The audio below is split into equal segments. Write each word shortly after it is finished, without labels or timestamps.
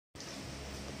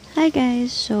Hi guys,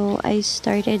 so I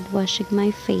started washing my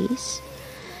face.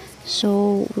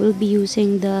 So we'll be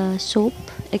using the soap,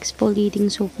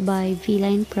 exfoliating soap by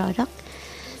VIYLine product.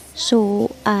 So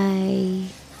I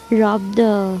rub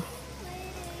the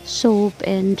soap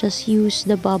and just use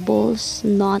the bubbles,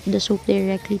 not the soap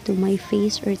directly to my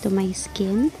face or to my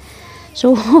skin.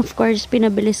 So of course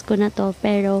pinabilis ko na to,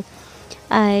 pero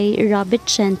I rub it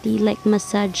gently, like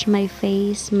massage my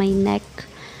face, my neck.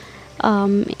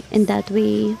 In that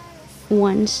way,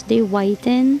 once they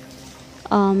whiten,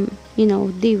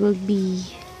 they will be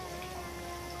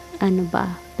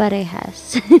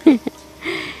parehas.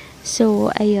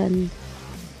 So ayun.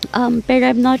 Pero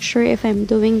I'm not sure if I'm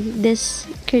doing this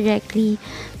correctly,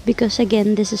 because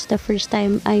again, this is the first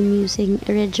time I'm using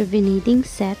a rejuvenating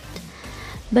set.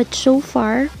 But so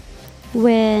far,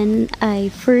 when I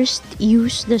first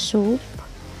used the soap,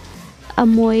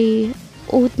 amoy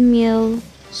oatmeal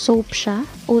soap siya,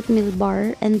 oatmeal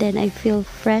bar, and then I feel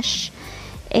fresh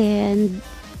and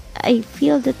I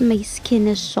feel that my skin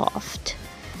is soft.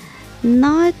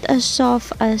 Not as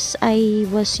soft as I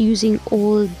was using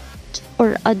old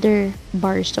or other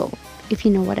bar soap, if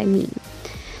you know what I mean.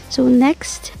 So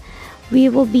next, we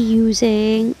will be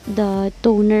using the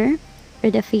toner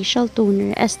or the facial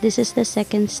toner, as this is the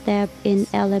second step in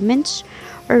Elements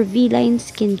or VIYLine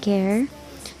skincare.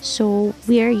 So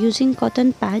we are using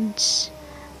cotton pads.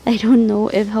 I don't know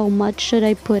if how much should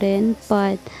I put in,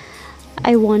 but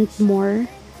I want more,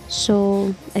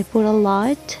 so I put a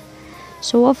lot.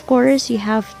 So of course you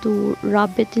have to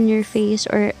rub it in your face,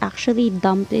 or actually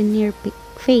dump in your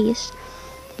face,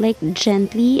 like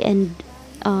gently and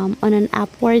on an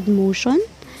upward motion.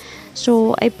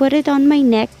 So I put it on my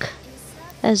neck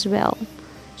as well.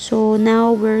 So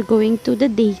now we're going to the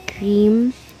day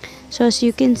cream. So as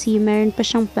you can see, meron pa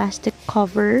siyang plastic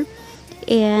cover.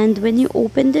 And when you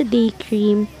open the day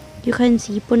cream, you can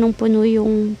see punong-puno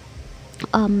yung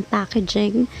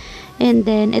packaging. And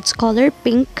then it's color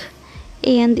pink.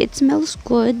 And it smells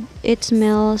good. It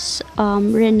smells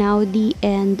Renaudi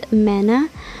and Mena.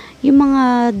 Yung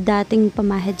mga dating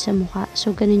pamahid sa mukha.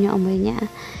 So ganun yung amoy niya.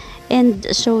 And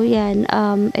so yan,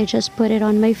 I just put it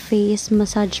on my face,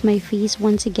 massage my face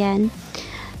once again.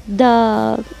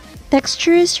 The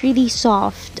texture is really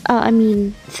soft.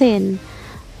 Thin.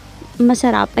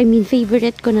 Masarap.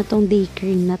 Favorite ko na tong day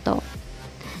cream na to.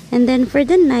 And then for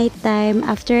the night time,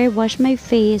 after I wash my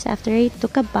face, after I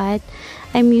took a bath,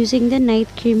 I'm using the night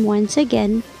cream once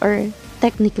again, or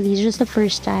technically just the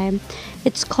first time.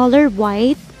 It's color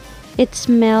white. It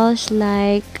smells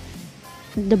like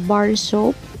the bar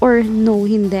soap, or no,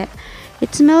 hindi.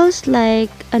 It smells like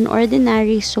an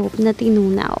ordinary soap na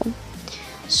tinunaw.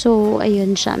 So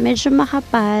ayun siya. Medyo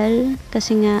makapal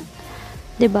kasi nga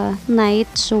 'di ba, night,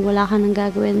 so wala ka nang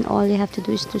gagawin, all you have to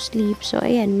do is to sleep. So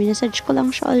ayan, minasage ko lang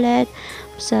siya ulit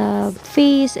sa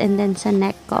face and then sa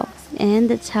neck ko. And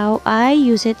that's how I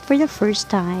use it for the first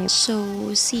time.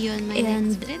 So, see you on my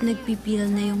And next video. nagpipil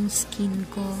na yung skin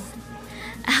ko.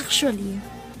 Actually,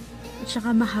 at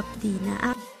saka mahapdi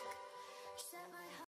na.